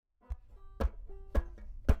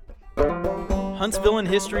Huntsville in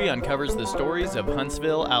History uncovers the stories of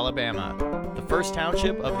Huntsville, Alabama, the first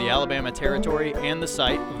township of the Alabama Territory and the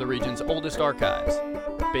site of the region's oldest archives.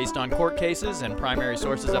 Based on court cases and primary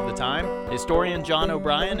sources of the time, historian John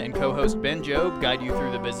O'Brien and co-host Ben Job guide you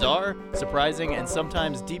through the bizarre, surprising, and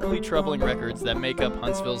sometimes deeply troubling records that make up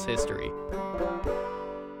Huntsville's history.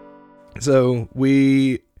 So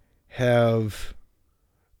we have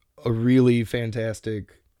a really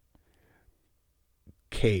fantastic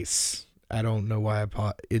case. I don't know why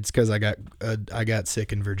it's because I got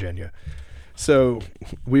sick in Virginia. So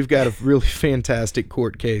we've got a really fantastic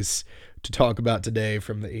court case to talk about today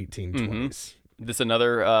from the 1820s. Mm-hmm. This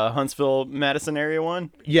another Huntsville, Madison area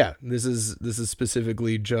one? Yeah, this is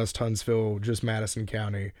specifically just Huntsville, just Madison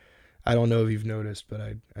County. I don't know if you've noticed, but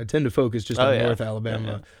I tend to focus just on North Alabama.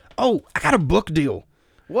 Yeah. Oh, I got a book deal.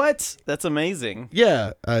 What? That's amazing.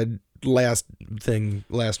 Yeah. Last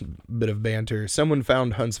bit of banter. Someone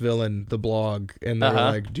found Huntsville in the blog, and they were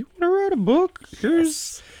like, "Do you want to write a book?"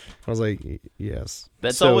 Yes. I was like, "Yes."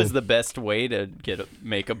 That's always the best way to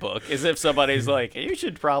make a book, is if somebody's like, "You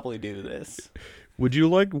should probably do this." Would you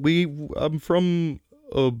like? I'm from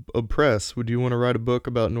a press. Would you want to write a book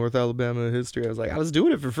about North Alabama history? I was like, I was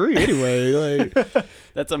doing it for free anyway. Like,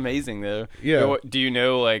 that's amazing though. Yeah. Do you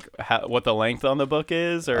know like what the length on the book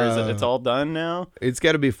is, or is it's all done now? It's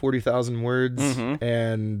got to be 40,000 words,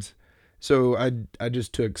 and so I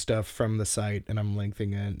just took stuff from the site and I'm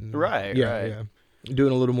lengthening it. And, right. Yeah.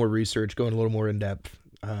 Doing a little more research, going a little more in depth.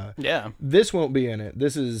 This won't be in it.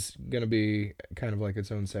 This is gonna be kind of like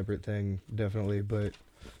its own separate thing, definitely. But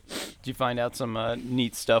did you find out some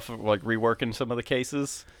neat stuff, like reworking some of the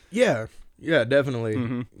cases? Yeah,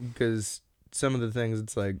 definitely. Because some of the things,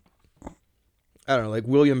 it's like, I don't know, like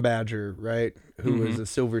William Badger, right? Who was a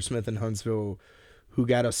silversmith in Huntsville, who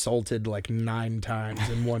got assaulted like 9 times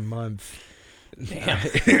in 1 month. Damn.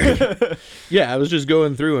 Yeah, I was just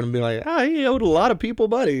going through and being like, he owed a lot of people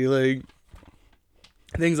money, like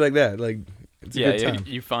things like that. Like, it's a good time.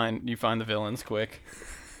 You find the villains quick.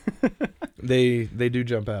 They do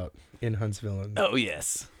jump out in Huntsville. And oh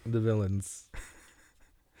yes, the villains.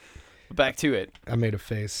 Back to it. I made a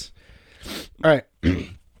face. All right.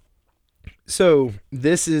 So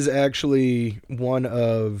this is actually one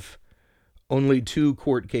of only 2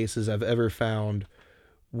 court cases I've ever found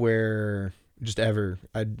where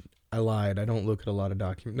I lied. I don't look at a lot of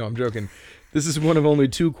documents. No, I'm joking. This is one of only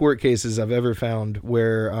 2 court cases I've ever found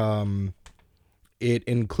where it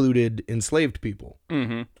included enslaved people.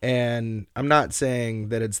 And I'm not saying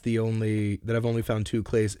that I've only found 2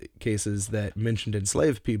 cases that mentioned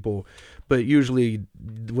enslaved people, but usually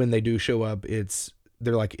when they do show up,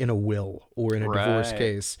 they're like in a will or in a divorce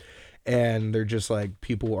case, and they're just like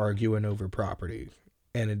people arguing over property.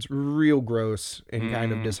 And it's real gross and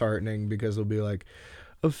kind of disheartening, because they'll be like,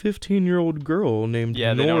 a 15-year-old girl named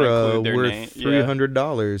Nora worth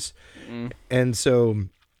 $300. And so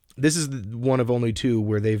this is one of only 2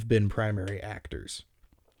 where they've been primary actors.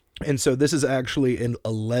 And so this is actually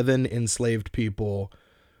 11 enslaved people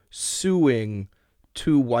suing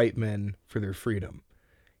 2 white men for their freedom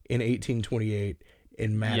in 1828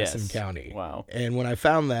 in Madison County. Wow. And when I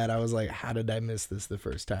found that, I was like, how did I miss this the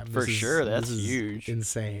first time? For sure, that's huge.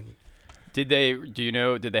 Insane. Did they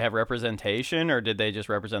have representation, or did they just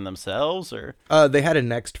represent themselves, or? They had a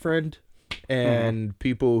next friend, and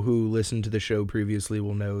people who listened to the show previously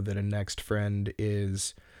will know that a next friend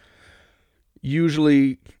is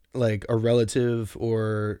usually like a relative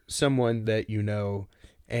or someone that you know,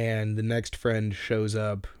 and the next friend shows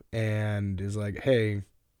up and is like, hey,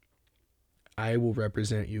 I will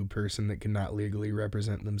represent you, person that cannot legally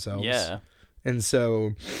represent themselves. Yeah. And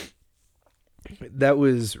so that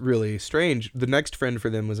was really strange. The next friend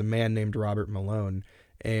for them was a man named Robert Malone,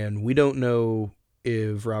 and we don't know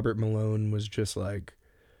if Robert Malone was just like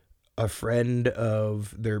a friend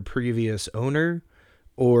of their previous owner,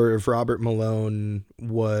 or if Robert Malone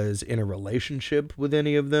was in a relationship with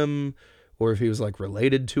any of them, or if he was like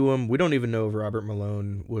related to them. We don't even know if Robert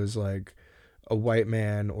Malone was like a white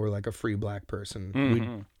man or like a free black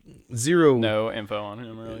person. No info on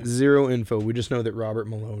him, really. Zero info. We just know that Robert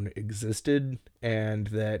Malone existed and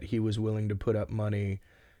that he was willing to put up money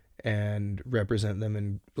and represent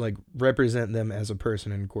them as a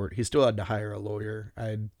person in court. He still had to hire a lawyer.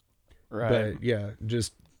 But yeah,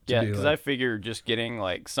 just because I figure just getting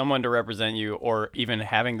like someone to represent you, or even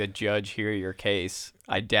having the judge hear your case,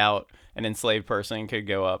 I doubt an enslaved person could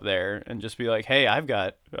go up there and just be like, hey, I've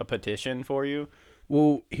got a petition for you.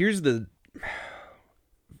 Well, here's the,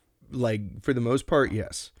 like, for the most part,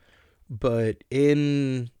 yes. But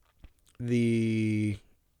in the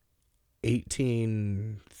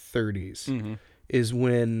 1830s, is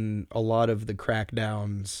when a lot of the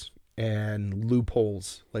crackdowns and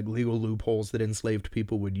loopholes, like legal loopholes that enslaved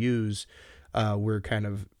people would use, were kind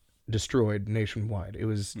of destroyed nationwide. It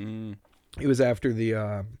was after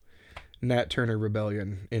the Nat Turner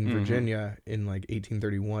Rebellion in Virginia in like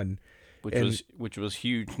 1831, which was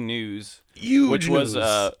huge news. Which was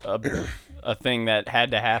a thing that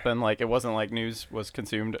had to happen. Like, it wasn't like news was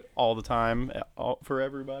consumed all the time for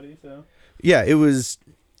everybody. So yeah, it was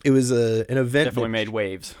an event definitely made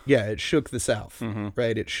waves. Yeah, it shook the South,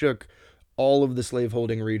 right? It shook all of the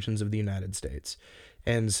slaveholding regions of the United States.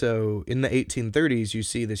 And so in the 1830s, you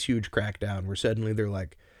see this huge crackdown where suddenly they're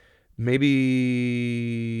like,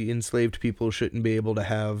 maybe enslaved people shouldn't be able to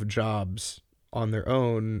have jobs on their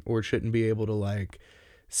own, or shouldn't be able to like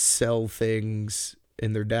sell things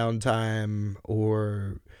in their downtime,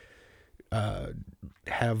 or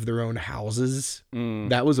have their own houses.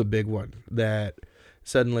 That was a big one that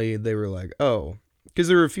suddenly they were like, oh, because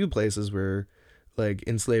there were a few places where like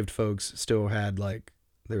enslaved folks still had like,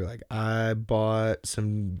 they were like, I bought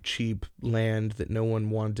some cheap land that no one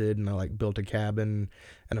wanted, and I like built a cabin,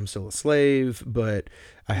 and I'm still a slave, but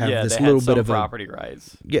I have this little bit of property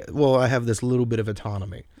rights. Yeah, well, I have this little bit of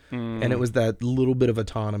autonomy, and it was that little bit of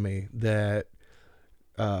autonomy that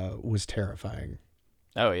was terrifying.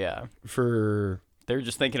 Oh yeah, they're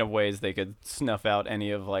just thinking of ways they could snuff out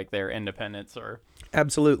any of like their independence or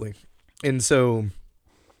absolutely, and so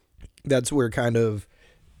that's where kind of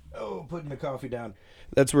putting the coffee down.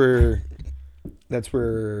 That's where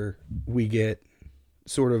we get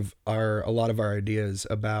sort of a lot of our ideas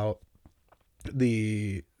about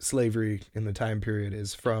the slavery in the time period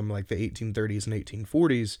is from like the 1830s and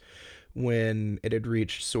 1840s, when it had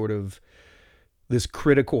reached sort of this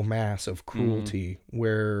critical mass of cruelty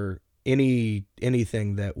where anything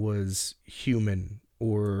that was human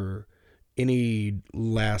or any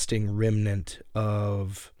lasting remnant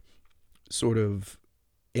of sort of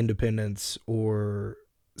independence or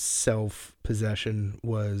self-possession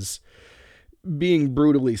was being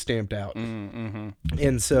brutally stamped out.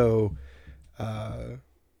 And so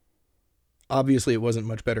obviously it wasn't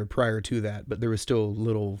much better prior to that, but there was still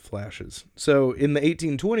little flashes. So in the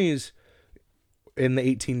 1820s, in the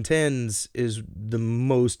 1810s is the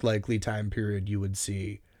most likely time period you would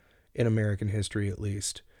see in American history, at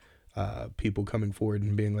least, people coming forward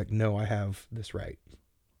and being like, no, I have this right.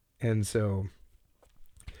 And so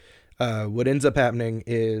what ends up happening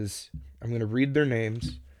is, I'm going to read their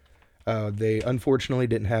names. They unfortunately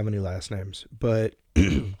didn't have any last names, but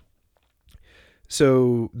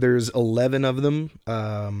so there's 11 of them.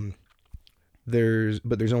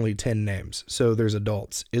 There's only 10 names. So there's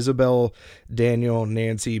adults: Isabel, Daniel,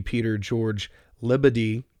 Nancy, Peter, George,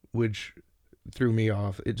 Lebedy, which threw me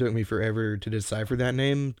off. It took me forever to decipher that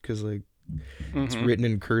name because like it's written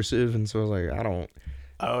in cursive, and so I was like, I don't.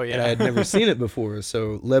 Oh yeah, and I had never seen it before.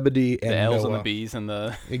 So Lebedy and the L's Noah. and the B's and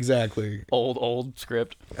the exactly old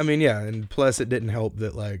script. I mean, yeah, and plus it didn't help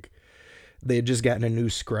that like they had just gotten a new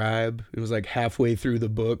scribe. It was like halfway through the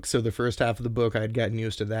book, so the first half of the book I had gotten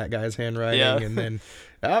used to that guy's handwriting, and then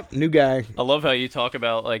new guy. I love how you talk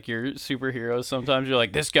about like your superheroes. Sometimes you're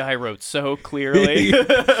like, this guy wrote so clearly.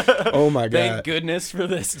 Oh my god! Thank goodness for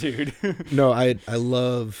this dude. No, I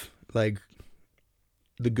love like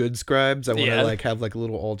the good scribes. I want to like have like a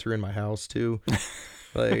little altar in my house too.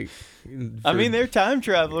 Like, I mean, they're time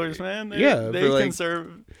travelers, man. They can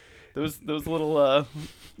serve those little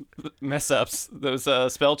mess ups.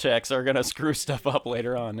 Those spell checks are gonna screw stuff up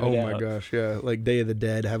later on. No doubt. My gosh, yeah. Like Day of the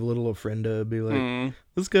Dead, have a little ofrenda, be like,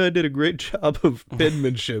 this guy did a great job of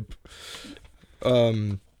penmanship.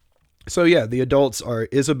 So yeah, the adults are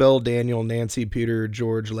Isabel, Daniel, Nancy, Peter,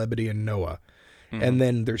 George, Lebedy, and Noah, and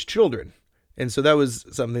then there's children. And so that was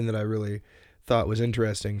something that I really thought was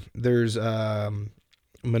interesting. There's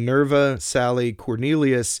Minerva, Sally,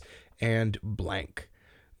 Cornelius, and blank.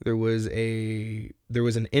 There was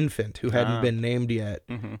an infant who hadn't been named yet,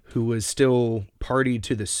 who was still party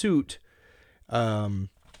to the suit. And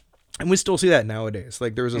we still see that nowadays.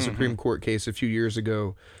 Like there was a Supreme Court case a few years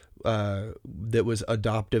ago that was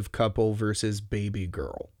adoptive couple versus baby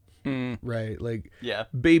girl. Right? Like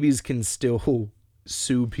babies can still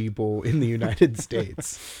sue people in the United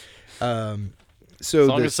States. So as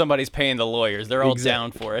long as somebody's paying the lawyers, they're all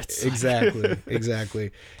down for it.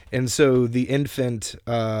 Exactly. And so the infant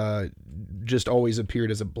just always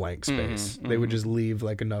appeared as a blank space. They would just leave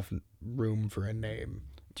like enough room for a name.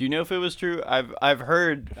 Do you know if it was true? I've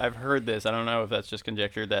heard this. I don't know if that's just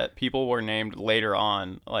conjecture, that people were named later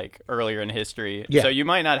on, like earlier in history. Yeah. So you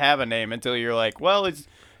might not have a name until you're like, well,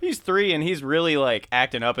 he's 3 and he's really like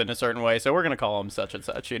acting up in a certain way, so we're gonna call him such and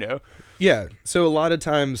such, you know? Yeah. So a lot of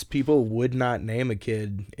times people would not name a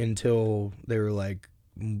kid until they were like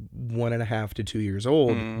 1.5 to 2 years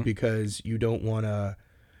old because you don't want to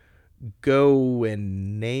go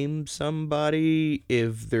and name somebody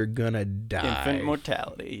if they're gonna die. Infant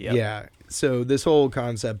mortality. Yep. Yeah. So this whole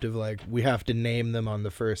concept of like we have to name them on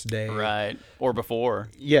the first day, right, or before.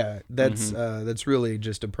 Yeah, that's really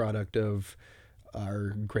just a product of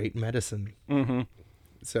our great medicine.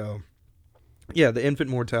 So, yeah, the infant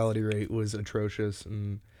mortality rate was atrocious,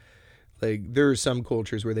 and like there are some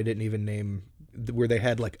cultures where they didn't even name, where they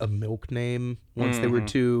had like a milk name once they were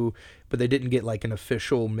 2, but they didn't get like an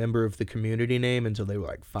official member of the community name until they were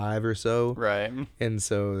like 5 or so. Right. And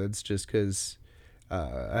so that's just because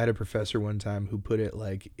I had a professor one time who put it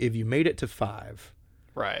like, if you made it to 5,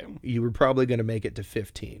 right, you were probably going to make it to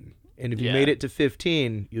 15. And if you made it to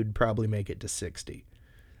 15, you'd probably make it to 60.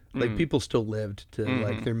 Like people still lived to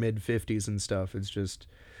like their mid 50s and stuff. It's just,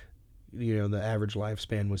 you know, the average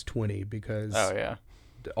lifespan was 20 because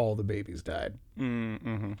all the babies died.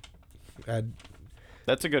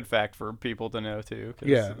 That's a good fact for people to know too.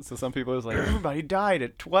 Yeah. So some people is like, everybody died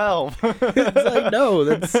at 12. It's like, no,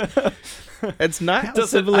 that's not how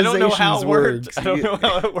civilizations I don't know how it works. worked. I don't know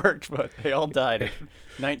how it worked, but they all died at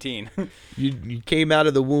 19. You came out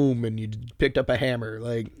of the womb and you picked up a hammer.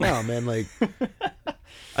 Like, no, man, like,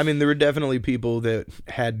 I mean, there were definitely people that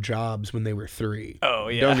had jobs when they were 3. Oh,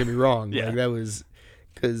 yeah. Don't get me wrong. Yeah. Like, that was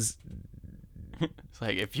because... It's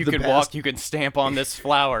like, if you could walk, you could stamp on this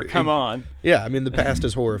flower. Come on. Yeah, I mean, the past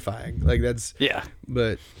is horrifying. Like, that's... Yeah.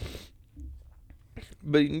 But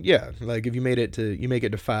yeah, like, if you make it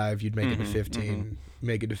to 5, you'd make it to 15.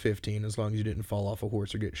 Make it to 15 as long as you didn't fall off a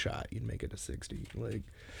horse or get shot. You'd make it to 60. Like,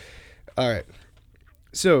 all right.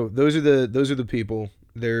 So those are the people.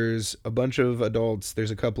 There's a bunch of adults.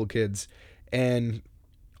 There's a couple of kids, and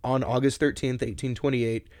on August 13th,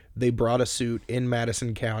 1828, they brought a suit in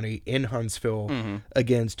Madison County in Huntsville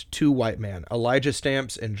against 2 white men, Elijah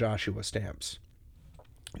Stamps and Joshua Stamps.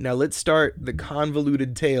 Now let's start the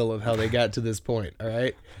convoluted tale of how they got to this point. All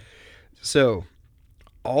right. So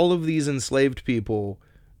all of these enslaved people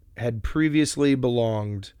had previously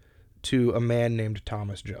belonged to a man named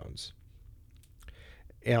Thomas Jones.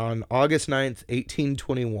 On August 9th,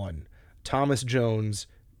 1821, Thomas Jones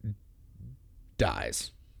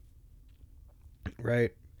dies.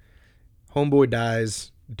 Right? Homeboy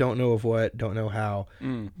dies. Don't know of what, don't know how,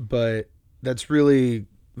 but that's really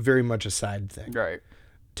very much a side thing. Right.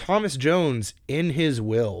 Thomas Jones, in his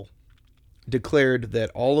will, declared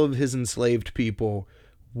that all of his enslaved people,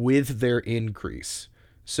 with their increase,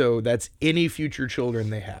 so that's any future children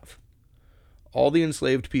they have, all the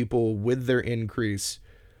enslaved people with their increase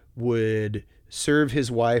would serve his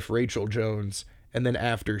wife, Rachel Jones, and then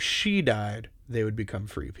after she died, they would become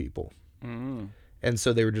free people. And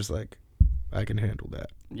so they were just like, I can handle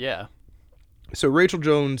that. Yeah. So Rachel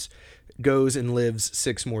Jones goes and lives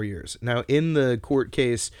 6 more years. Now, in the court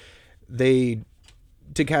case,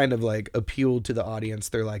 to kind of like appeal to the audience,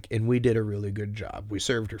 they're like, and we did a really good job. We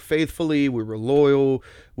served her faithfully. We were loyal.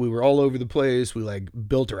 We were all over the place. We like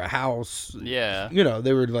built her a house. Yeah. You know,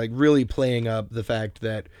 they were like really playing up the fact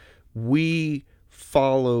that we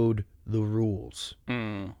followed the rules.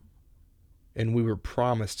 And we were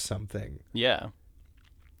promised something. Yeah.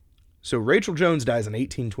 So Rachel Jones dies in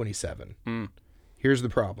 1827. Here's the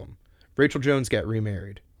problem. Rachel Jones got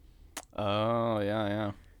remarried. Oh,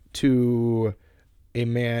 yeah. To a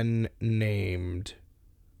man named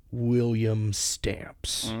William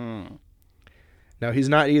Stamps. Now, he's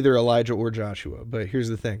not either Elijah or Joshua, but here's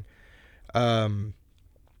the thing.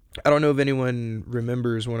 I don't know if anyone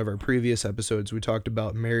remembers one of our previous episodes. We talked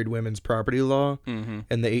about married women's property law and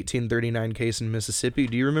the 1839 case in Mississippi.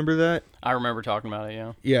 Do you remember that? I remember talking about it,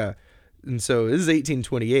 yeah. Yeah. And so this is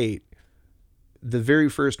 1828. The very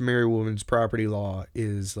first married women's property law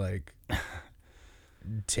is like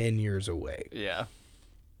 10 years away. Yeah.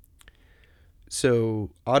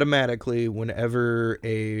 So automatically, whenever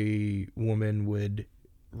a woman would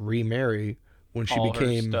remarry, when she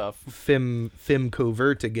became femme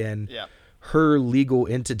covert again, her legal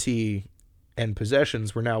entity and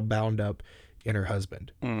possessions were now bound up in her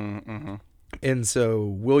husband. And so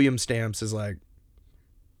William Stamps is like,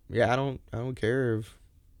 yeah, I don't care if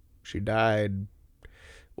she died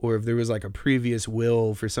or if there was like a previous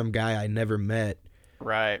will for some guy I never met.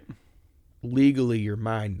 Right. Legally, you're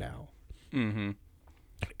mine now. And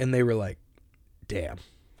they were like, damn.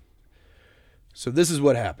 So this is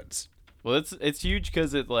what happens. Well, it's huge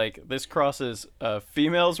because it like this crosses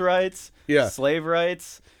females' rights, yeah, slave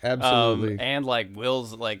rights, absolutely, and like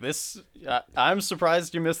wills. Like this, I'm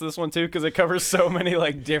surprised you missed this one too because it covers so many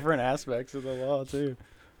like different aspects of the law too.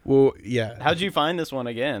 Well, yeah. How'd you find this one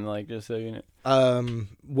again? Like, just so you know.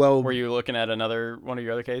 Well, were you looking at one of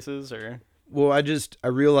your other cases, or? Well, I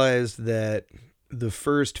realized that the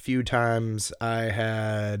first few times I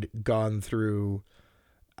had gone through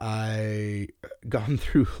like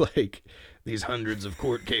these hundreds of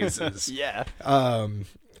court cases. Yeah. I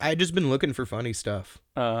had just been looking for funny stuff,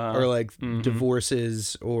 or like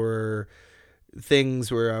divorces or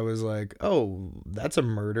things where I was like, oh, that's a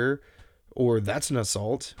murder. Or that's an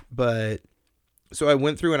assault. But so I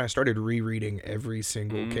went through and I started rereading every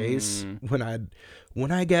single case when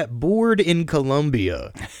I got bored in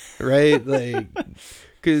Colombia, right? Like,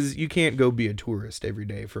 because you can't go be a tourist every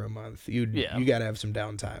day for a month. You got to have some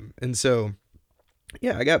downtime. And so,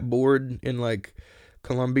 yeah, I got bored in like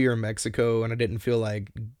Colombia or Mexico, and I didn't feel like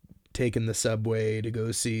taking the subway to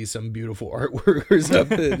go see some beautiful artwork or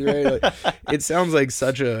something, right? Like, it sounds like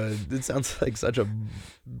such a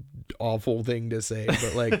awful thing to say,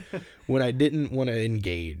 but like when I didn't want to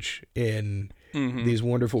engage in these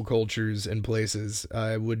wonderful cultures and places,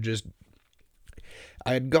 I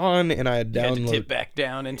had gone and I had downloaded. You had to tip back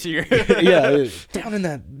down into your down in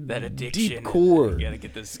that addiction, deep core. You gotta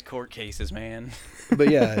get those court cases, man. But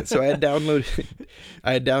yeah, so I had downloaded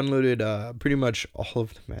pretty much all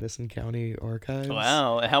of the Madison County archives.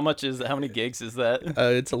 Wow, how many gigs is that?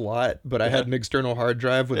 It's a lot, but I had an external hard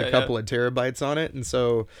drive with a couple of terabytes on it, and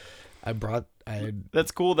so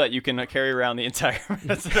That's cool that you can carry around the entire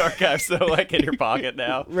Madison archive, so like in your pocket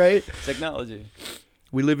now. Right? Technology.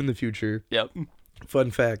 We live in the future. Yep. Fun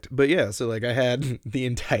fact. But yeah, so like I had the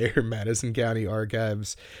entire Madison County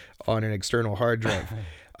archives on an external hard drive.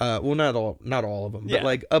 Well, not all of them, but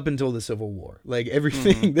like up until the Civil War, like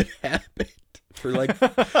everything that happened for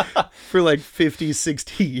like 50,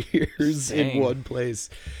 60 years in one place.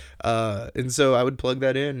 And so I would plug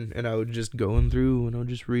that in and I would just going through and I would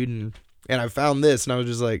just reading, and I found this and I was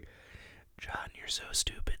just like, John, you're so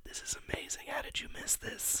stupid. This is amazing. How did you miss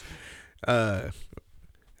this?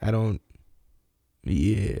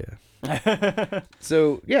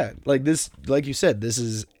 So yeah, like this, like you said, this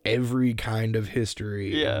is every kind of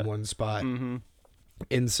history in one spot.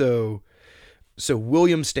 And so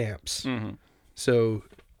William Stamps. So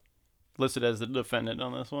listed as the defendant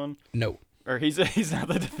on this one? No. Or he's not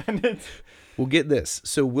the defendant? Well, get this.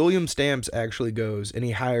 So William Stamps actually goes and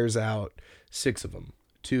he hires out 6 of them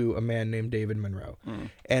to a man named David Monroe.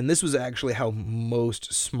 And this was actually how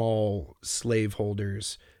most small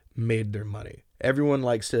slaveholders made their money. Everyone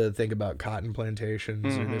likes to think about cotton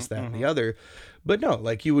plantations or this, that, and the other. But no,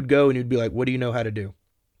 like you would go and you'd be like, what do you know how to do?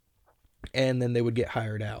 And then they would get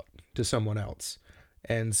hired out to someone else.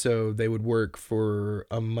 And so they would work for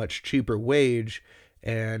a much cheaper wage,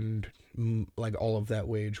 and like all of that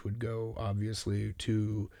wage would go obviously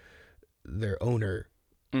to their owner.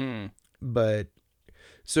 But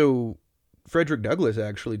so Frederick Douglass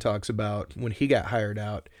actually talks about when he got hired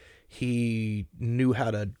out, he knew how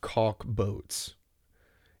to caulk boats.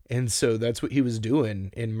 And so that's what he was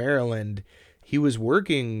doing in Maryland. He was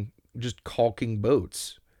working just caulking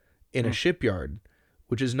boats in a shipyard,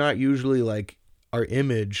 which is not usually like our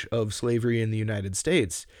image of slavery in the United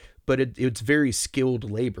States, but it's very skilled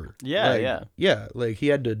labor. Yeah. Like he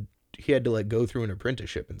had to like go through an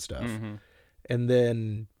apprenticeship and stuff. And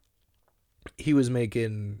then he was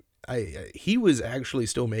making, he was actually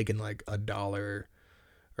still making like $1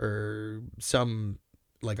 or some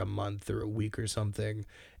like a month or a week or something,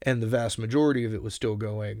 and the vast majority of it was still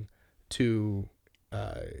going to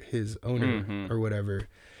his owner or whatever.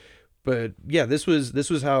 But yeah, this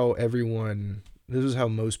was how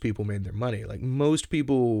most people made their money. Like most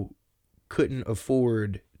people couldn't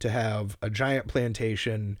afford to have a giant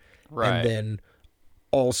plantation and then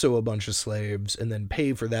also a bunch of slaves and then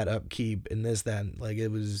pay for that upkeep and this, that. Like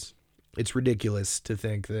it's ridiculous to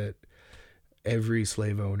think that every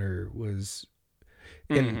slave owner was,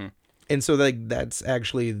 and so like that's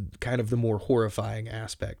actually kind of the more horrifying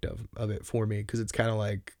aspect of it for me, because it's kind of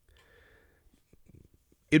like,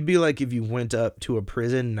 it'd be like if you went up to a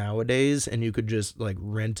prison nowadays and you could just like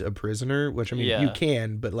rent a prisoner, which I mean you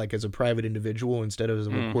can, but like as a private individual instead of as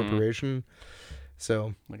a corporation.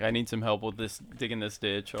 So like, I need some help with this, digging this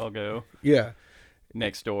ditch, I'll go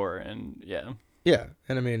next door. And and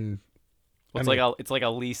I mean, it's like a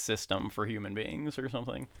lease system for human beings or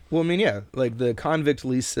something. Well, I mean, like the convict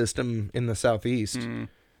lease system in the Southeast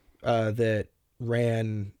that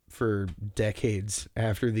ran for decades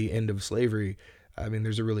after the end of slavery. I mean,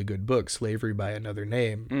 there's a really good book, Slavery by Another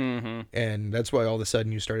Name. And that's why all of a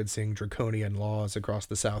sudden you started seeing draconian laws across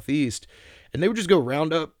the Southeast. And they would just go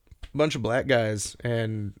round up a bunch of black guys,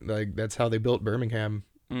 and like that's how they built Birmingham.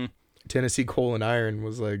 Tennessee Coal and Iron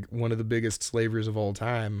was like one of the biggest slavers of all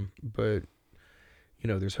time, but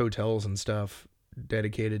there's hotels and stuff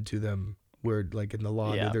dedicated to them where like in the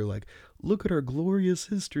lobby they're like, look at our glorious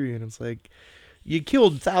history, and it's like, you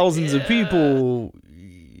killed thousands of people.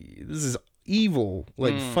 This is evil,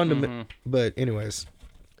 like fundamental. But anyways,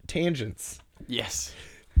 tangents. Yes.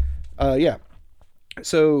 Yeah.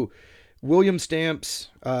 So William Stamps.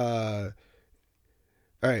 All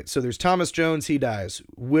right. So there's Thomas Jones. He dies.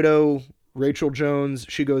 Widow Rachel Jones.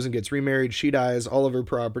 She goes and gets remarried. She dies. All of her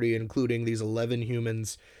property, including these 11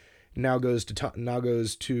 humans, now goes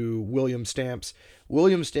to William Stamps.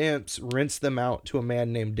 William Stamps rents them out to a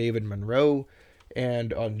man named David Monroe.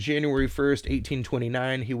 And on January 1st,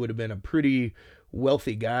 1829, he would have been a pretty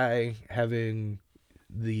wealthy guy, having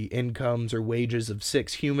the incomes or wages of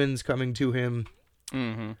 6 humans coming to him.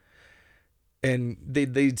 Mm-hmm. And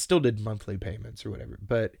they still did monthly payments or whatever.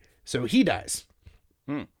 But so he dies.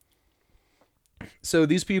 So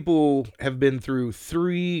these people have been through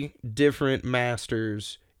 3 different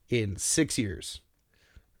masters in 6 years.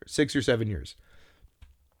 6 or 7 years.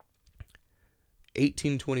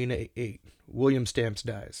 1828. William Stamps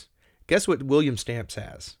dies. Guess what William Stamps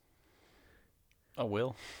has? A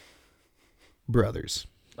will? Brothers.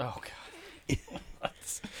 Oh, God.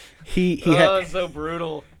 That's so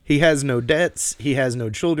brutal. He has no debts. He has no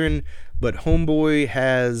children. But homeboy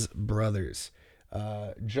has brothers.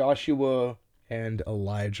 Joshua and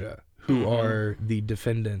Elijah, who are the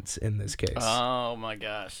defendants in this case. Oh, my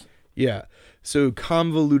gosh. Yeah. So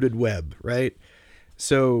convoluted web, right?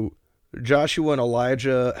 So Joshua and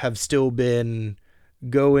Elijah have still been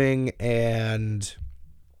going, and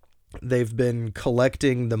they've been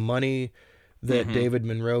collecting the money that David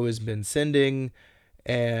Monroe has been sending,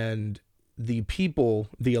 and the people,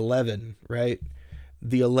 the 11, right?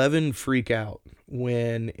 The 11 freak out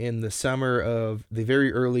when in the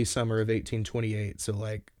very early summer of 1828, so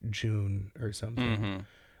like June or something,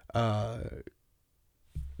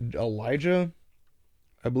 Elijah,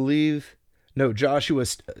 I believe, no, Joshua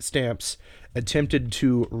Stamps attempted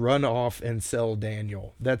to run off and sell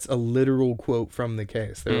Daniel. That's a literal quote from the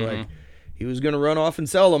case. They're like, he was going to run off and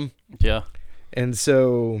sell him. Yeah. And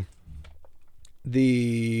so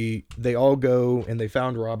they all go and they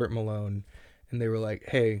found Robert Malone, and they were like,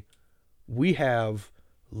 hey, we have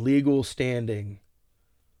legal standing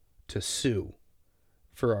to sue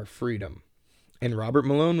for our freedom. And Robert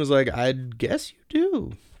Malone was like, I guess you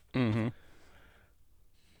do. Mm-hmm.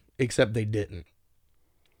 Except they didn't.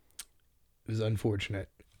 It was unfortunate.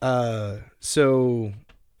 So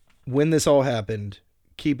when this all happened,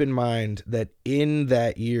 keep in mind that in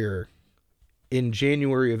that year, in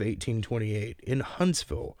January of 1828, in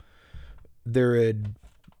Huntsville, there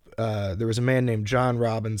was a man named John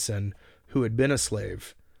Robinson who had been a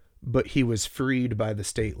slave, but he was freed by the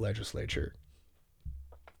state legislature.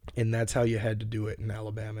 And that's how you had to do it in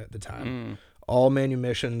Alabama at the time. All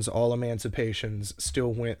manumissions, all emancipations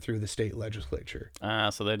still went through the state legislature.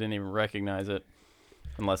 So they didn't even recognize it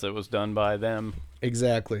unless it was done by them.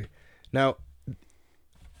 Exactly. Now,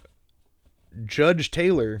 Judge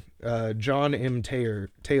Taylor, John M.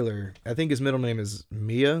 Taylor, I think his middle name is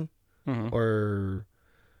Mia or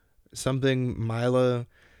something, Mila.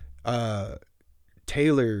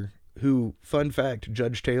 Taylor, who, fun fact,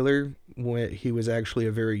 Judge Taylor, when he was actually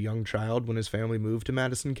a very young child when his family moved to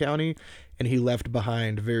Madison County, and he left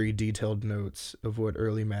behind very detailed notes of what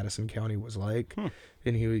early Madison County was like.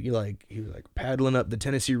 And he was like paddling up the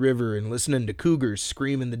Tennessee River and listening to cougars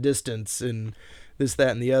scream in the distance and this,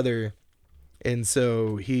 that, and the other. And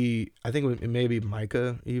so I think it may be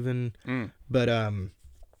Micah even, but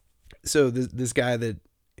so this guy that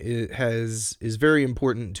is very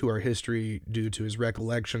important to our history due to his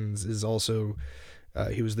recollections is also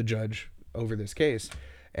he was the judge over this case.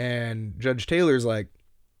 And Judge Taylor's like,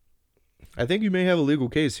 I think you may have a legal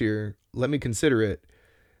case here. Let me consider it.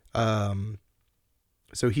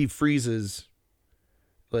 So he freezes,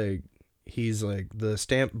 like, he's like, the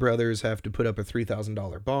Stamp brothers have to put up a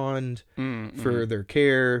 $3,000 bond for their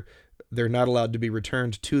care. They're not allowed to be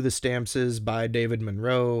returned to the Stampses by David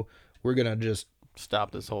Monroe. We're going to just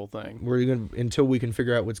stop this whole thing. We're going to, until we can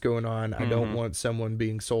figure out what's going on. I don't want someone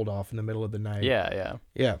being sold off in the middle of the night.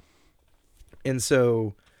 Yeah. And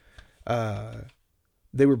so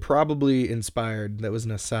they were probably inspired. That was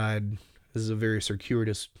an aside. This is a very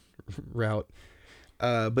circuitous route.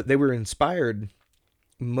 But they were inspired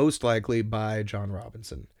most likely by John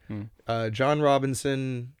Robinson. John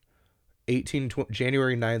Robinson,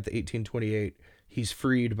 January 9th, 1828, he's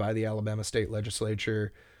freed by the Alabama state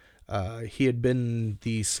legislature. He had been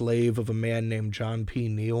the slave of a man named John P.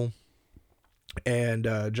 Neal. And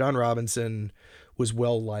John Robinson was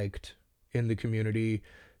well liked in the community.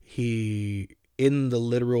 He, in the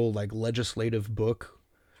literal like legislative book,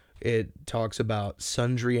 it talks about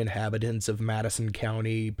sundry inhabitants of Madison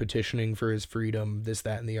County petitioning for his freedom, this,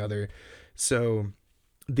 that, and the other. So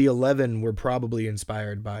the 11 were probably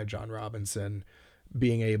inspired by John Robinson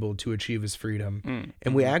being able to achieve his freedom.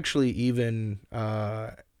 And we actually even,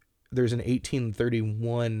 there's an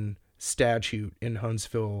 1831 statute in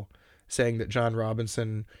Huntsville saying that John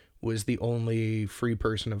Robinson was the only free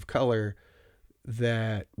person of color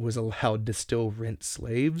that was allowed to still rent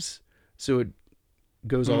slaves. So it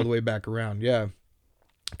goes all the way back around. Yeah.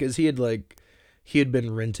 Because he had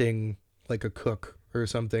been renting like a cook or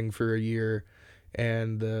something for a year,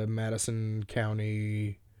 and the Madison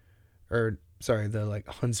County, the like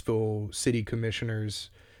Huntsville city commissioners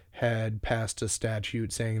had passed a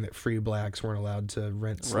statute saying that free blacks weren't allowed to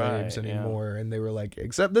rent slaves anymore. And they were like,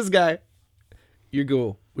 except this guy, you're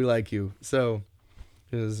cool. We like you. So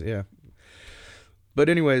it was, yeah. But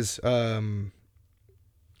anyways,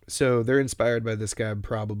 so they're inspired by this guy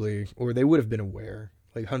probably, or they would have been aware.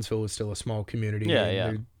 Like Huntsville was still a small community.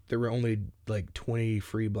 Yeah. There were only like 20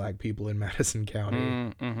 free black people in Madison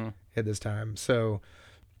County at this time. So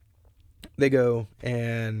they go,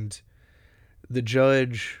 and the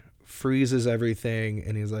judge freezes everything,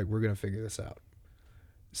 and he's like, we're going to figure this out.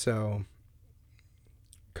 So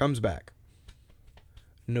comes back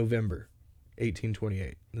November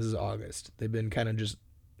 1828. This is August. They've been kind of just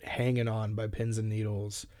hanging on by pins and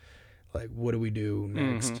needles. Like, what do we do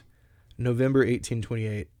next? November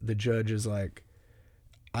 1828, the judge is like,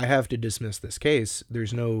 I have to dismiss this case.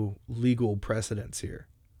 There's no legal precedence here.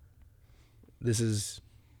 This is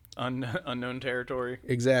unknown territory.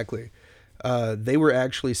 Exactly. They were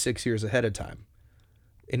actually 6 years ahead of time.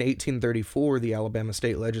 In 1834, the Alabama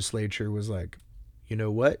state legislature was like, you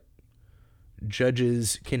know what?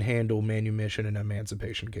 Judges can handle manumission and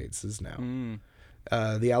emancipation cases now.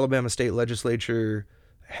 The Alabama state legislature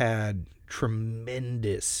had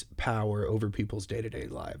tremendous power over people's day-to-day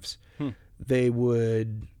lives. They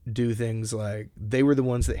would do things like, they were the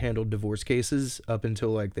ones that handled divorce cases up until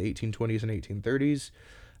like the 1820s and 1830s.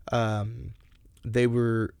 They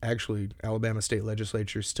were actually, Alabama state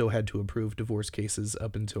legislature still had to approve divorce cases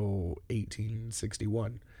up until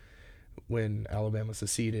 1861, when Alabama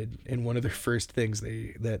seceded. And one of their first things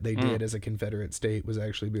they did as a Confederate state was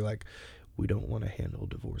actually be like, we don't want to handle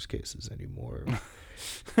divorce cases anymore.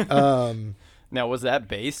 Now, was that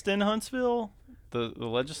based in Huntsville, the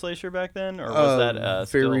legislature back then, or was that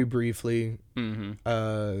very briefly?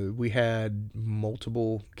 We had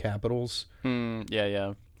multiple capitals.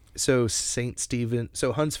 Yeah. So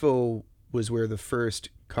so Huntsville was where the first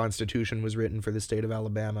Constitution was written for the state of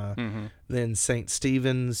Alabama. Then St.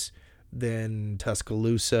 Stephen's, then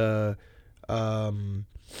Tuscaloosa, and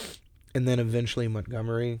then eventually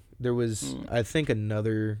Montgomery. There was, I think,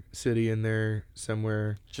 another city in there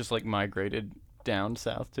somewhere. Just like migrated down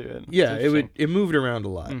south to it. Yeah, it moved around a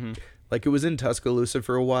lot. Like, it was in Tuscaloosa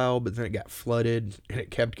for a while, but then it got flooded, and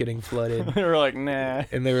it kept getting flooded. They were like, nah.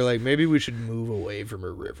 And they were like, maybe we should move away from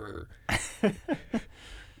a river.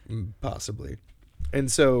 Possibly.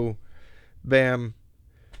 And so, bam.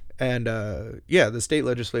 And, the state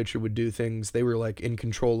legislature would do things. They were, like, in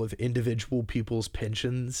control of individual people's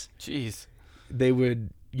pensions. Jeez. They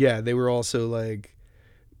were also, like,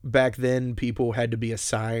 back then, people had to be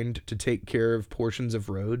assigned to take care of portions of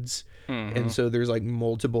roads. And so there's, like,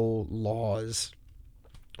 multiple laws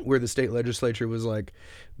where the state legislature was like,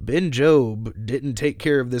 Ben Job didn't take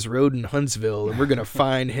care of this road in Huntsville, and we're going to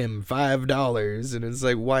fine him $5. And it's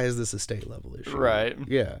like, why is this a state level issue? Right.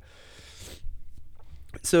 Yeah.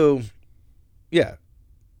 So, yeah,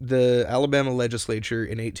 the Alabama legislature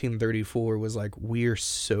in 1834 was like, we're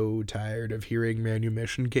so tired of hearing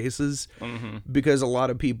manumission cases, because a lot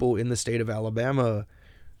of people in the state of Alabama,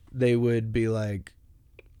 they would be like,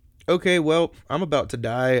 okay, well, I'm about to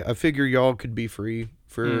die. I figure y'all could be free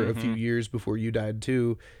for a few years before you died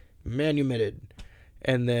too. Manumitted.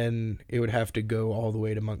 And then it would have to go all the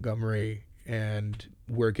way to Montgomery and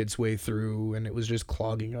work its way through, and it was just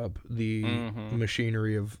clogging up the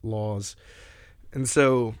machinery of laws. And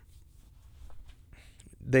so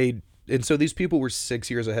these people were 6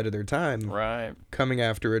 years ahead of their time, right? Coming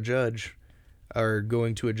after a judge, or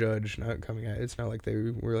going to a judge. It's not like they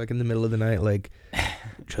were like in the middle of the night, like,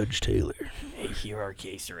 Judge Taylor, hey, hear our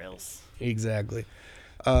case or else. Exactly.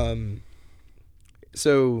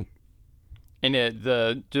 So, and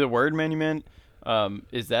the word manument,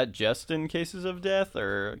 is that just in cases of death,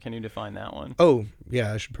 or can you define that one? Oh,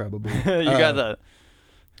 yeah, I should probably. Got the.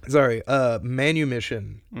 Sorry,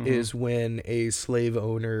 manumission is when a slave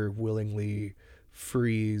owner willingly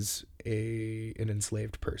frees an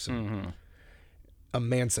enslaved person.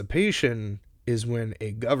 Emancipation is when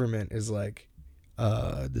a government is like,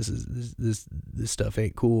 this stuff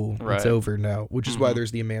ain't cool. Right. It's over now, which is why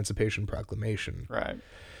there's the Emancipation Proclamation. Right.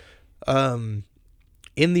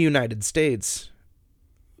 In the United States,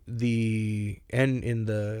 in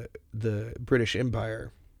the British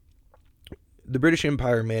Empire, the British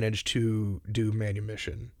Empire managed to do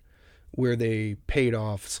manumission, where they paid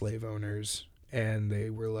off slave owners, and they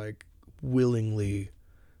were like willingly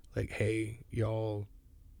like, hey, y'all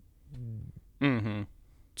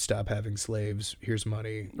stop having slaves. Here's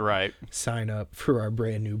money. Right. Sign up for our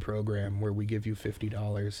brand new program where we give you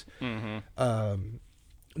 $50.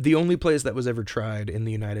 The only place that was ever tried in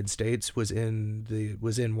the United States was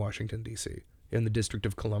in Washington, D.C., in the District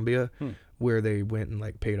of Columbia, where they went and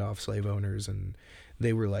like paid off slave owners, and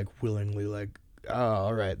they were like willingly like, oh,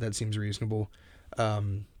 all right, that seems reasonable.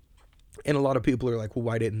 And a lot of people are like, well,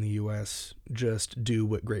 why didn't the U.S. just do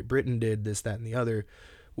what Great Britain did, this, that, and the other?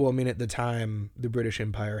 Well, I mean, at the time, the British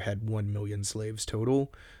Empire had 1 million slaves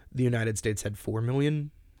total. The United States had 4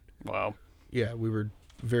 million. Wow. Yeah, we were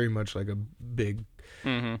very much like a big...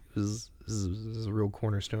 This is a real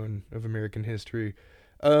cornerstone of American history.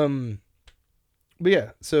 But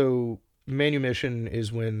yeah, so manumission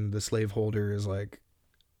is when the slaveholder is like,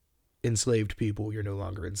 enslaved people, you're no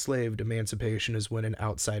longer enslaved. Emancipation is when an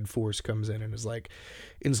outside force comes in and is like,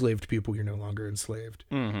 enslaved people, you're no longer enslaved.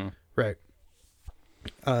 Right.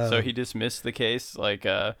 So he dismissed the case? Like,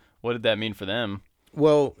 what did that mean for them?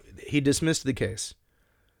 Well, he dismissed the case.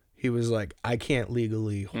 He was like, I can't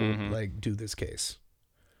legally do this case.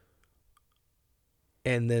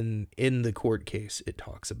 And then in the court case, it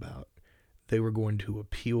talks about they were going to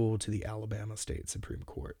appeal to the Alabama State Supreme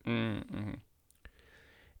Court. And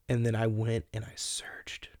then I went and I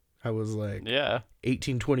searched. I was like,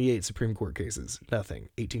 1828 Supreme Court cases, nothing.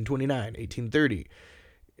 1829, 1830.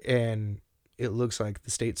 And it looks like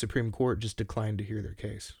the state Supreme Court just declined to hear their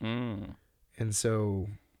case. And so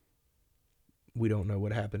we don't know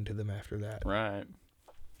what happened to them after that. Right.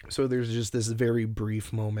 So there's just this very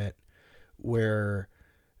brief moment where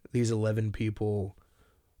these 11 people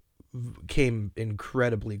came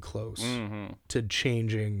incredibly close to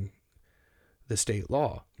changing the state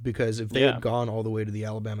law, because if they had gone all the way to the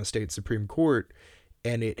Alabama State Supreme Court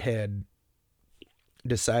and it had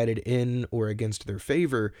decided in or against their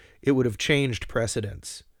favor, it would have changed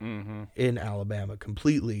precedents in Alabama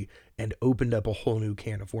completely and opened up a whole new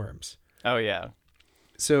can of worms. Oh, yeah.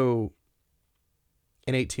 So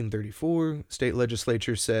in 1834, state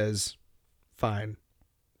legislature says, fine,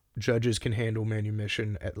 judges can handle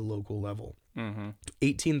manumission at the local level.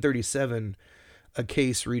 1837, a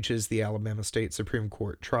case reaches the Alabama State Supreme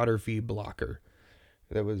Court, Trotter v. Blocker.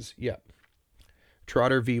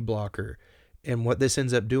 Trotter v. Blocker. And what this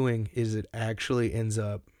ends up doing is it actually ends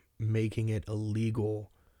up making it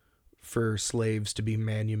illegal for slaves to be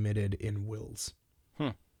manumitted in wills.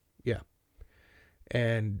 Yeah.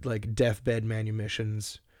 And like deathbed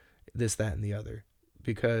manumissions, this, that, and the other.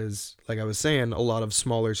 Because, like I was saying, a lot of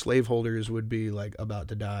smaller slaveholders would be like about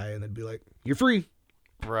to die and they'd be like, you're free.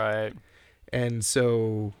 Right. And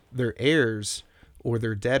so their heirs or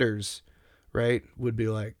their debtors, right, would be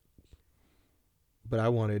like, but I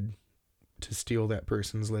wanted to steal that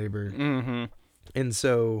person's labor. And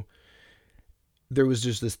so there was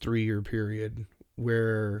just this 3-year period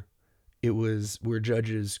where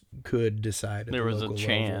judges could decide at there the was local a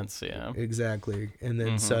chance level. Yeah, exactly. And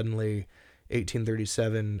then suddenly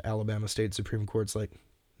 1837 Alabama State Supreme Court's like,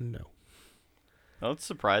 no. Well, it's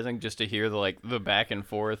surprising just to hear the back and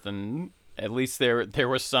forth, and at least there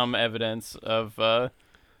was some evidence of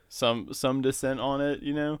some dissent on it,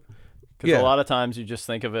 you know? Because a lot of times you just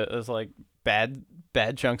think of it as like bad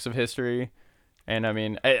chunks of history. And I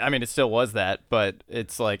mean, it still was that, but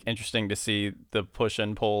it's like interesting to see the push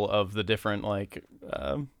and pull of the different, like,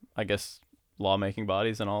 I guess, lawmaking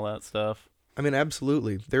bodies and all that stuff. I mean,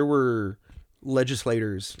 absolutely. There were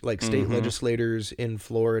legislators, like state legislators in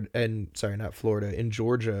in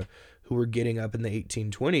Georgia, who were getting up in the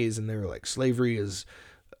 1820s, and they were like, slavery is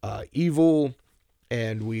evil,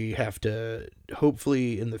 and we have to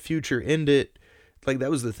hopefully in the future end it. Like, that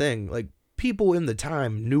was the thing. Like, people in the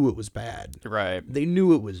time knew it was bad. Right. They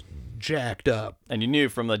knew it was jacked up. And you knew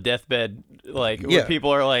from the deathbed, like, where people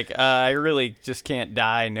are like, I really just can't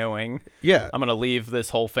die knowing I'm going to leave this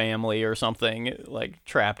whole family or something, like,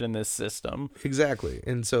 trapped in this system. Exactly.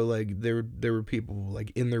 And so, like, there were people,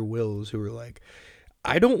 like, in their wills who were like,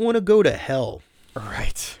 I don't want to go to hell.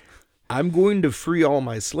 Right. I'm going to free all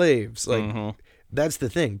my slaves. Like, that's the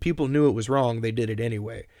thing. People knew it was wrong. They did it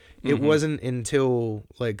anyway. It wasn't until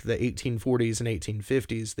like the 1840s and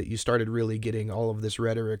 1850s that you started really getting all of this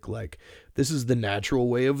rhetoric like, this is the natural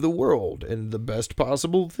way of the world and the best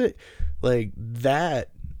possible thing. Like,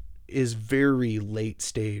 that is very late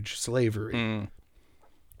stage slavery.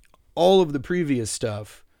 All of the previous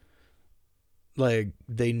stuff, like,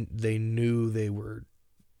 they knew they were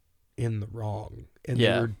in the wrong. And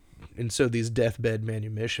they were, and so these deathbed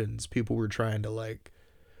manumissions, people were trying to like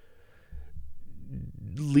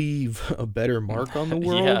leave a better mark on the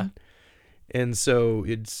world. And so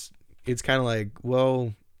it's kind of like,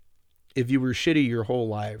 well, if you were shitty your whole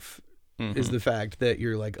life, is the fact that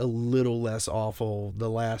you're like a little less awful the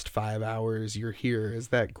last 5 hours you're here, is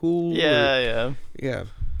that cool? Yeah.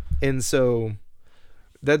 And so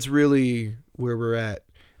that's really where we're at.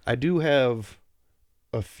 I do have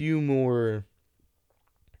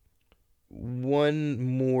one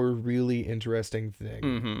more really interesting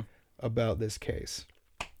thing about this case.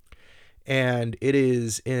 And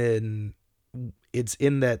it's in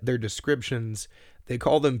that their descriptions, they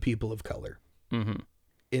call them people of color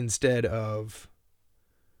instead of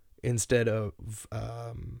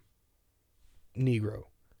Negro.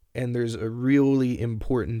 And there's a really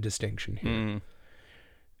important distinction here.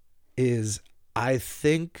 I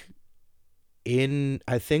think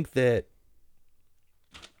that,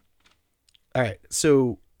 all right,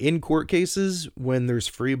 so in court cases, when there's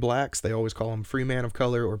free blacks, they always call them free man of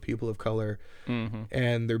color or people of color.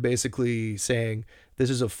 And they're basically saying this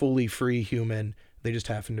is a fully free human. They just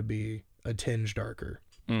happen to be a tinge darker.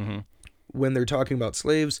 When they're talking about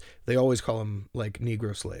slaves, they always call them like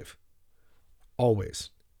Negro slave. Always.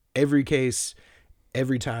 Every case,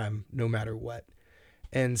 every time, no matter what.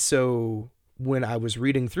 And so when I was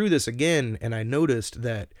reading through this again, and I noticed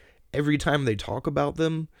that every time they talk about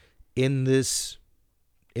them in this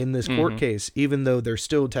court case, even though they're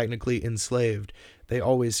still technically enslaved, they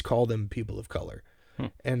always call them people of color.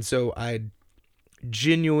 And so I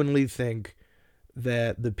genuinely think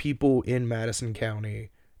that the people in Madison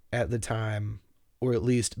County at the time, or at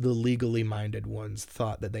least the legally minded ones,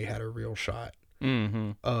 thought that they had a real shot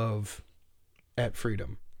at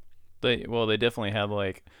freedom. They definitely had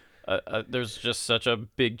like there's just such a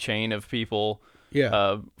big chain of people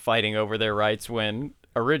fighting over their rights when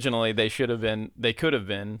originally they could have been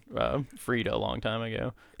freed a long time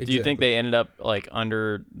ago. Exactly. Do you think they ended up like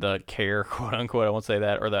under the care, quote unquote, I won't say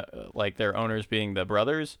that, or that like their owners being the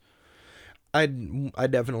brothers? I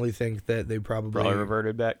definitely think that they probably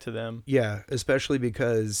reverted back to them. Yeah, especially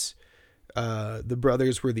because the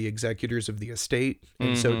brothers were the executors of the estate,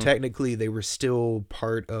 and so technically they were still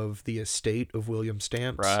part of the estate of William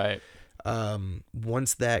Stamps. Right.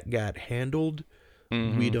 Once that got handled,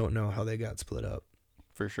 we don't know how they got split up.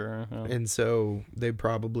 For sure. Yeah. And so they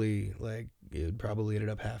probably it probably ended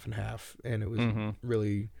up half and half, and it was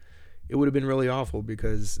it would have been really awful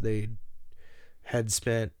because they had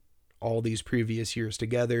spent all these previous years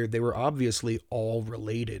together. They were obviously all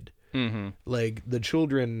related. Like the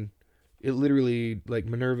children, it literally, like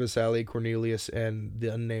Minerva, Sally, Cornelius, and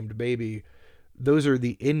the unnamed baby, those are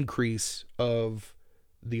the increase of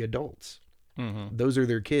the adults. Those are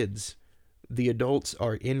their kids. The adults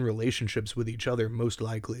are in relationships with each other, most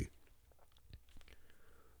likely.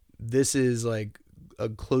 This is like a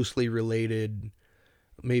closely related,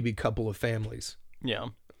 maybe couple of families. Yeah.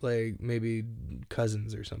 Like maybe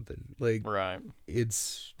cousins or something. Like, right.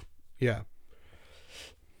 It's, yeah.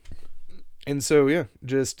 And so, yeah,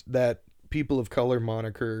 just that people of color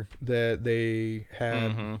moniker that they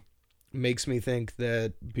had makes me think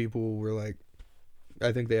that people were like,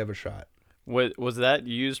 I think they have a shot. Was that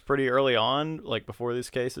used pretty early on, like before these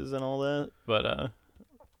cases and all that? But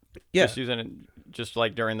yeah, just using it just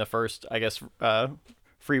like during the first, I guess,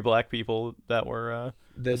 free black people that were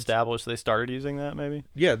established, they started using that maybe?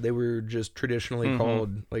 Yeah, they were just traditionally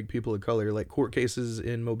called like people of color, like court cases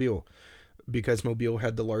in Mobile, because Mobile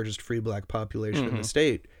had the largest free black population in the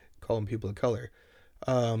state, call them people of color.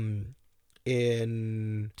 Do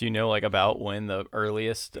you know like about when the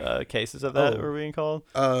earliest cases of that were being called?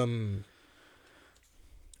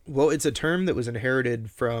 Well, it's a term that was inherited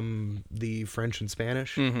from the French and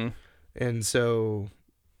Spanish. And so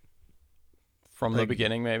from the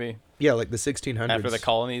beginning, maybe? Yeah, like the 1600s. After the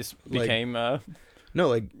colonies became... No,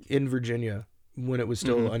 like in Virginia, when it was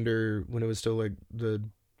still when it was still like the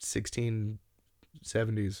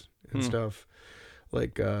 1670s and stuff.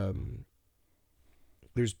 Like,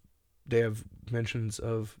 they have mentions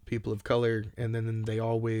of people of color, and then they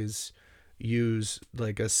always use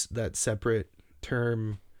like that separate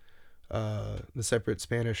term, the separate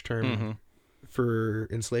Spanish term for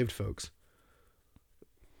enslaved folks.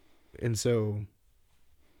 And so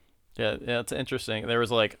Yeah, it's interesting. There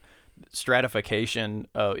was like stratification,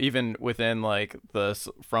 even within like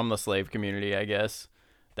from the slave community, I guess.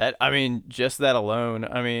 That, I mean, just that alone.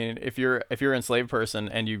 I mean, if you're an enslaved person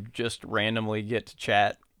and you just randomly get to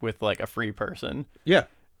chat with like a free person, Yeah.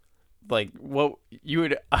 like what you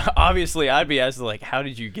would obviously I'd be asked like, how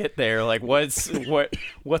did you get there? Like what's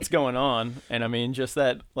going on? And I mean, just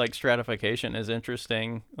that like stratification is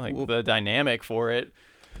interesting, like the dynamic for it.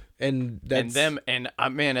 And that's...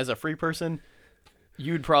 man, as a free person,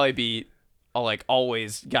 you'd probably be like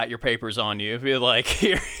always got your papers on you. Be like,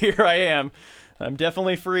 here I am. I'm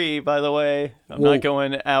definitely free, by the way. I'm not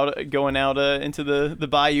going out into the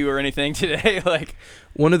bayou or anything today. Like,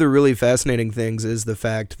 one of the really fascinating things is the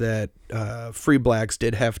fact that free blacks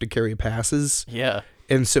did have to carry passes. Yeah.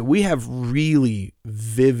 And so we have really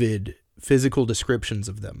vivid physical descriptions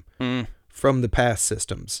of them from the pass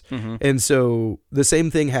systems. Mm-hmm. And so the same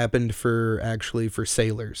thing happened for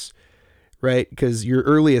sailors, right? Because your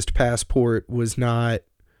earliest passport was not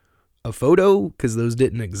a photo, because those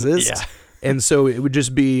didn't exist. Yeah. And so it would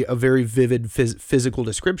just be a very vivid physical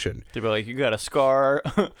description. They'd be like, you got a scar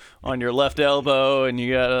on your left elbow, and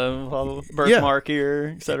you got a birthmark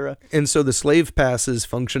here, etc. And so the slave passes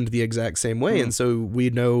functioned the exact same way. And so we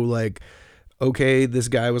know, like, okay, this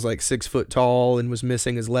guy was like 6 foot tall and was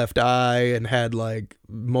missing his left eye and had like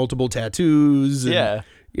multiple tattoos. And,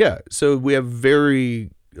 yeah. So we have very,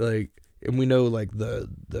 like, and we know like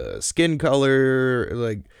the skin color,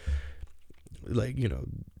 like, you know,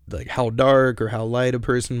 like how dark or how light a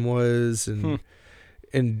person was, and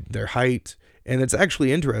their height. And it's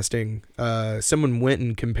actually interesting. Someone went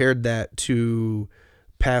and compared that to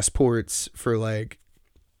passports for like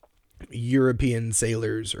European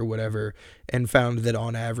sailors or whatever, and found that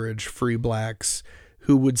on average, free blacks,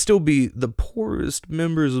 who would still be the poorest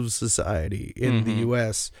members of society in the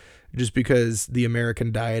U.S., just because the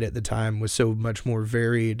American diet at the time was so much more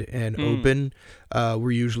varied and open,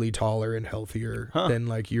 were usually taller and healthier than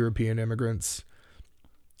like European immigrants.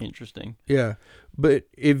 Interesting. Yeah. But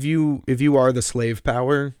if you are the slave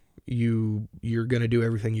power, you're going to do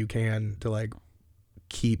everything you can to like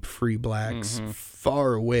keep free blacks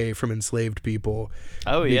far away from enslaved people.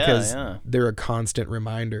 Oh, because yeah. they're a constant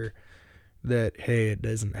reminder that, hey, it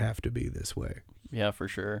doesn't have to be this way. Yeah, for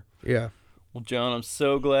sure. Yeah. Well, John, I'm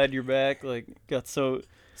so glad you're back. Like, got so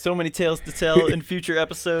many tales to tell in future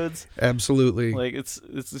episodes. Absolutely. Like,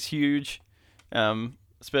 this is huge.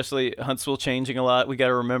 Especially Huntsville changing a lot. We got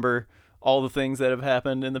to remember all the things that have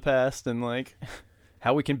happened in the past and like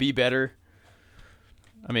how we can be better.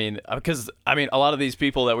 I mean, because a lot of these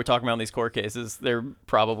people that we're talking about in these court cases, they're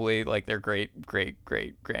probably like their great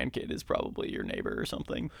grandkid is probably your neighbor or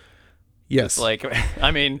something. Yes. It's like,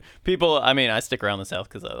 I stick around the South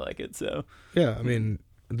because I like it. So yeah, I mean,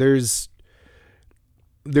 there's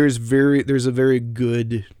a very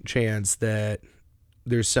good chance that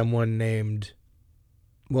there's someone named,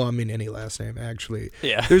 well, I mean, any last name actually.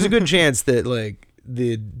 Yeah. There's a good chance that like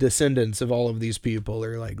the descendants of all of these people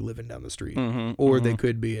are like living down the street, or they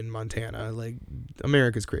could be in Montana. Like,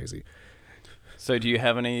 America's crazy. So do you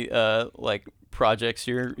have any like projects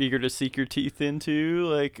you're eager to sink your teeth into,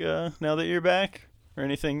 like now that you're back, or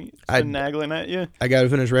anything been nagging at you? I gotta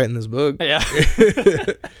finish writing this book. Yeah.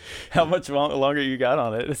 How much longer you got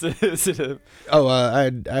on it? Is it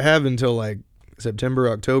I have until like September,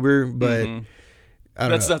 October, but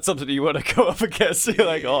that's not something you want to go up against. You're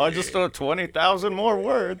like, oh, I just wrote 20,000 more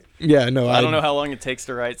words. Yeah, no, I don't know how long it takes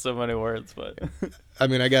to write so many words, but I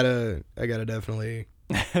mean, I gotta definitely.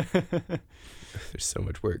 There's so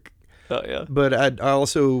much work. Oh yeah. But I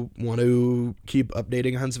also want to keep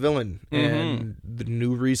updating Huntsvillian and the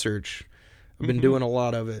new research. I've been doing a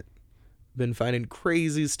lot of it. Been finding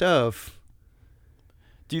crazy stuff.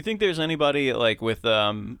 Do you think there's anybody like with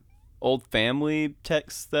old family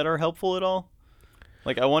texts that are helpful at all?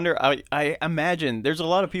 Like, I wonder. I imagine there's a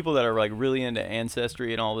lot of people that are like really into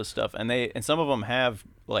ancestry and all this stuff, and some of them have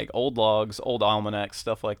like old logs, old almanacs,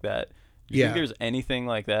 stuff like that. Do you think there's anything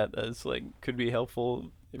like that that's like could be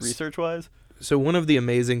helpful research wise? So one of the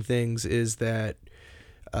amazing things is that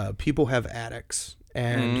people have attics,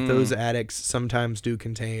 and those attics sometimes do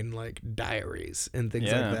contain like diaries and things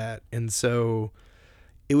like that. And so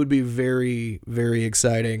it would be very, very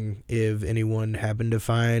exciting if anyone happened to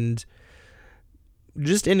find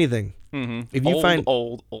just anything. If you find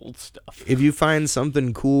old stuff, if you find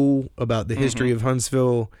something cool about the history of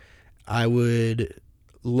Huntsville, I would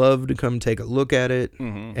love to come take a look at it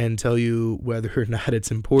and tell you whether or not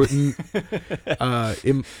it's important.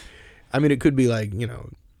 It could be like,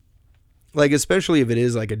 like, especially if it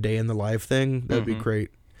is like a day in the life thing, that'd be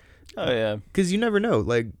great. Oh yeah, because you never know.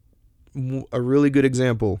 Like, a really good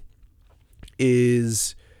example,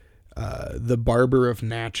 is the Barber of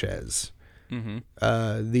Natchez.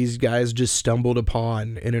 These guys just stumbled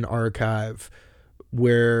upon in an archive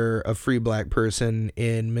where a free black person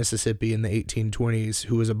in Mississippi in the 1820s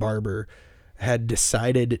who was a barber had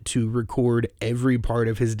decided to record every part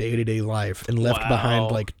of his day-to-day life and left behind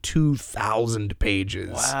like 2,000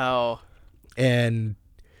 pages. Wow. And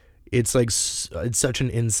it's like, it's such an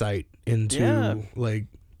insight into like,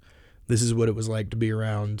 this is what it was like to be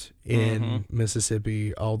around in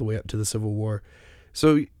Mississippi all the way up to the Civil War.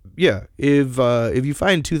 So yeah, if you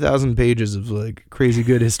find 2,000 pages of like crazy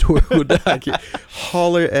good historical document,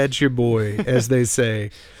 holler at your boy, as they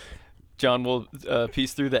say. John will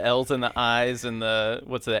piece through the L's and the I's and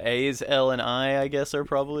the A's, L and I guess are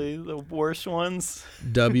probably the worst ones.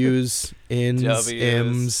 W's, N's,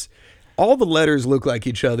 M's. All the letters look like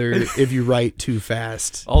each other if you write too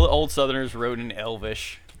fast. All the old Southerners wrote in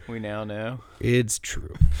Elvish. We now know. It's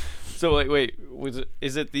true. So wait,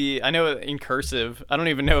 is it I know in cursive, I don't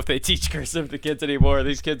even know if they teach cursive to kids anymore.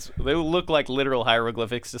 These kids, they look like literal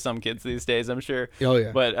hieroglyphics to some kids these days, I'm sure. Oh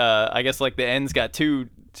yeah. But I guess like the N's got two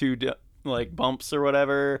like bumps or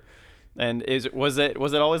whatever. And was it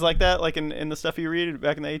always like that, like in the stuff you read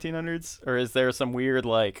back in the 1800s, or is there some weird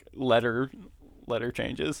like letter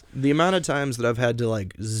changes? The amount of times that I've had to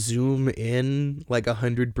like zoom in like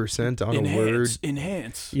 100% on a word.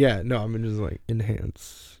 Enhance. Yeah, no, I'm just like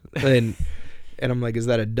enhance. And I'm like, is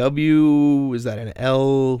that a W? Is that an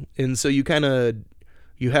L? And so you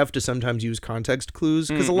have to sometimes use context clues,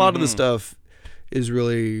 because a lot of the stuff is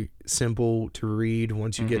really simple to read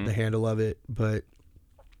once you get the handle of it, but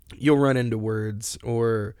you'll run into words,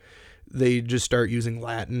 or they just start using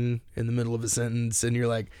Latin in the middle of a sentence and you're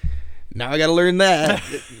like, now I got to learn that.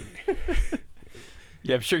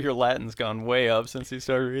 Yeah, I'm sure your Latin's gone way up since you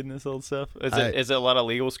started reading this old stuff. Is it a lot of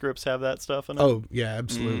legal scripts have that stuff in it? Oh, yeah,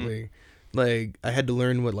 absolutely. Like, I had to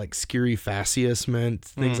learn what, like, sciri facias meant,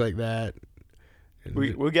 things like that. And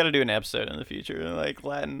we got to do an episode in the future, like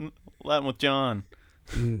Latin with John.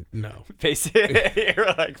 No. Basically,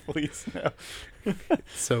 you're like, please, no.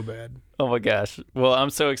 So bad. Oh, my gosh. Well, I'm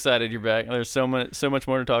so excited you're back. There's so much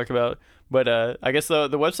more to talk about. But I guess the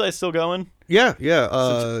website's still going? Yeah.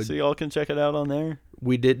 So y'all can check it out on there.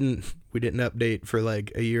 We didn't update for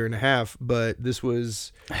like a year and a half, but this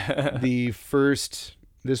was the first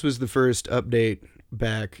update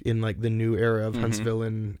back in like the new era of Huntsville,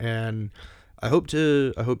 and I hope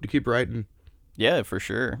to keep writing. Yeah, for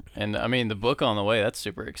sure. And I mean, the book on the way, that's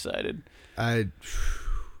super excited.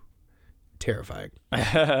 Terrifying.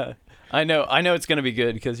 I know it's gonna be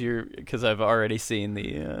good because I've already seen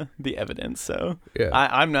the evidence. So yeah.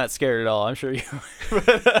 I'm not scared at all. I'm sure you.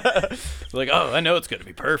 Like, oh, I know it's gonna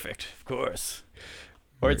be perfect, of course.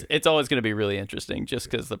 Or it's always gonna be really interesting, just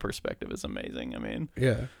because the perspective is amazing. I mean,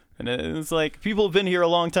 yeah. And it's like, people have been here a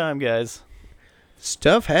long time, guys.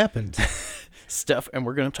 Stuff happened. And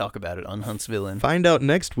we're gonna talk about it on Huntsville. Find out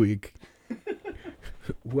next week.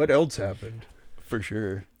 What else happened? For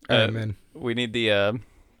sure. All right, man. We need the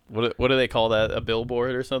what do they call that? A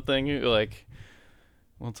billboard or something? Like,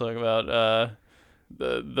 we'll talk about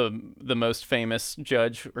the most famous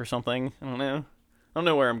judge or something. I don't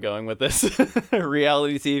know where I'm going with this.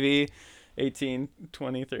 Reality TV,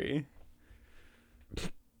 1823.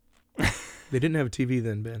 They didn't have a TV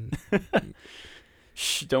then, Ben.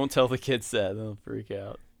 Shh! Don't tell the kids that; they'll freak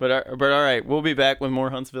out. But all right, we'll be back with more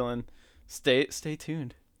Huntsville, and stay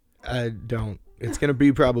tuned. I don't. It's going to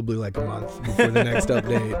be probably like a month before the next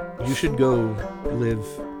update. You should go live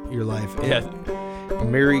your life. Yeah.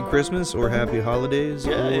 Merry Christmas or Happy Holidays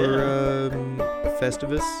or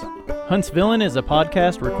Festivus. Huntsvillein is a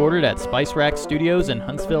podcast recorded at Spice Rack Studios in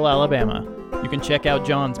Huntsville, Alabama. You can check out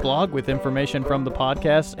John's blog with information from the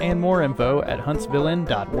podcast and more info at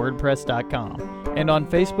huntsvillein.wordpress.com and on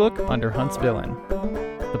Facebook under Huntsvillein.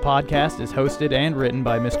 The podcast is hosted and written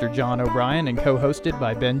by Mr. John O'Brien and co-hosted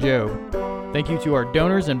by Ben Jobe. Thank you to our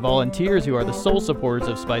donors and volunteers who are the sole supporters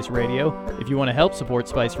of Spice Radio. If you want to help support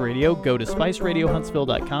Spice Radio, go to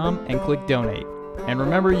spiceradiohuntsville.com and click donate. And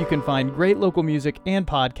remember, you can find great local music and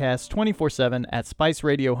podcasts 24/7 at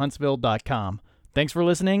spiceradiohuntsville.com. Thanks for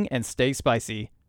listening and stay spicy.